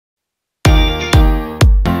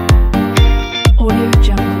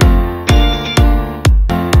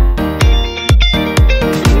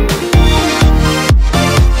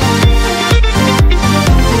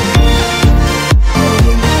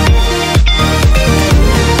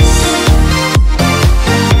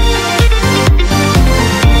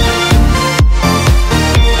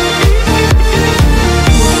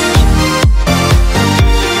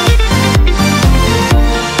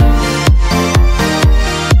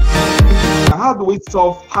how do we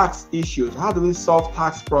solve tax issues? How do we solve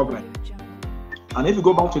tax problems? And if you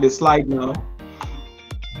go back to the slide now,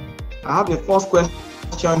 I have the first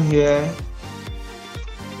question here.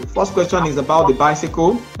 The first question is about the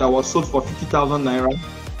bicycle that was sold for 50,000 naira,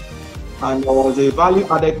 and there was a value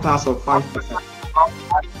added tax of 5%.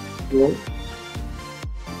 So,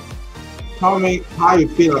 tell me how you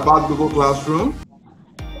feel about Google Classroom.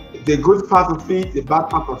 The good part of it, the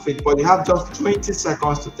bad part of it, but you have just 20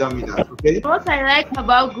 seconds to tell me that, okay? What I like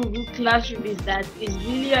about Google Classroom is that it's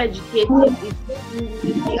really educative, it's really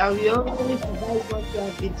easy, and we always provide what you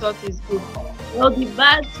have been taught is good. Well, the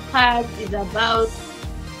bad part is about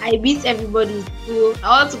I miss everybody's school.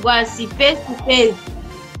 I want to go and see face to face.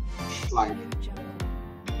 Slide.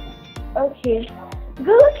 Okay.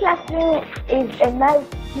 Google Classroom is a nice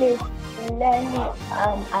place to learn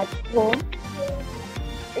at home.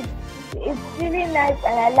 It's really nice,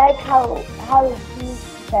 and I like how it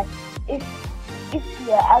feels that if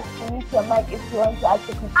you are asked to mute your mic if you want to ask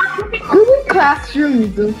a question. Google Classroom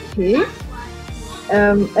is okay,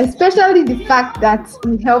 especially the fact that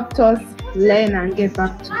it helped us learn and get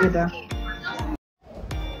back together.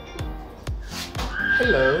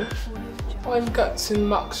 Hello, I'm Captain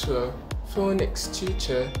Maxwell, phonics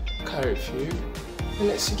teacher, Karryfield,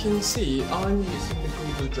 and as you can see, I'm using the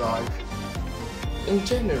Google Drive. In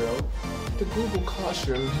general, the Google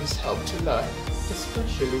Classroom has helped a lot,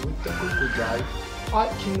 especially with the Google Drive. I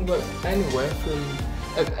can work anywhere from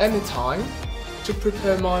at any time to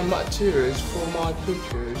prepare my materials for my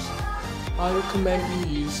pupils. I recommend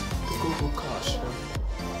you use the Google Classroom.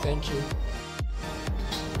 Thank you.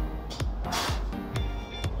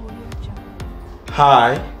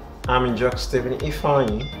 Hi, I'm Injok Stephen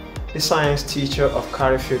Ifani, the science teacher of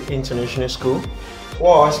Karryfield International School.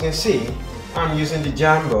 Well, as you can see, I'm using the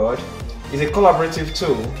Jamboard. It's a collaborative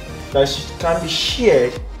tool that can be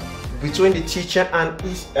shared between the teacher and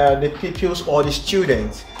the pupils or the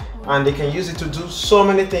students, and they can use it to do so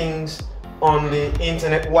many things on the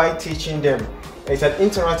internet while teaching them. It's an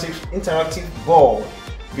interactive board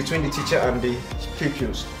between the teacher and the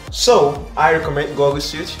pupils. So I recommend Google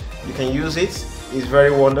Suite. You can use it. It's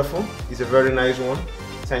very wonderful. It's a very nice one.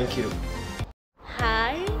 Thank you.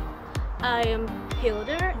 Hi, I am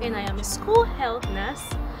Hilda and I am a school health nurse.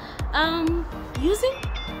 Using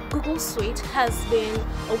Google Suite has been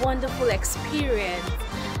a wonderful experience.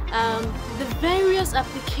 The various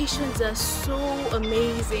applications are so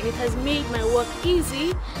amazing. It has made my work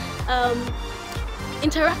easy.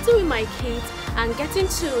 Interacting with my kids and getting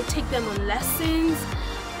to take them on lessons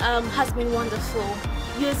has been wonderful.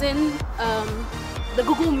 Using the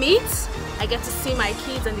Google Meet, I get to see my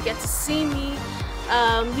kids and they get to see me.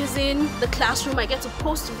 Using the classroom, I get to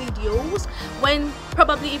post videos when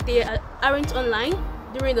probably if they aren't online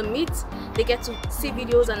during the meet, they get to see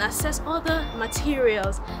videos and access other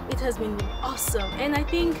materials. It has been awesome, and I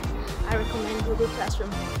think I recommend Google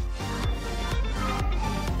Classroom.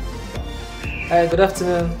 Hi, good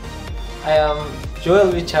afternoon. I am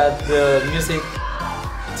Joel Richard, the music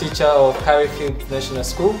teacher of Karryfield International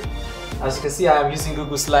School. As you can see, I am using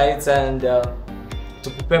Google Slides and to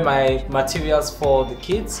prepare my materials for the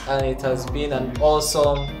kids, and it has been an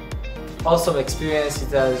awesome experience. It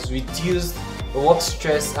has reduced the work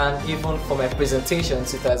stress, and even for my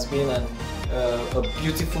presentations, it has been a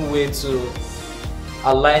beautiful way to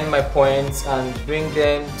align my points and bring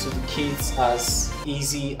them to the kids as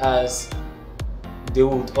easy as they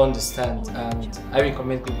would understand, and I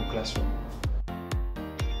recommend Google Classroom.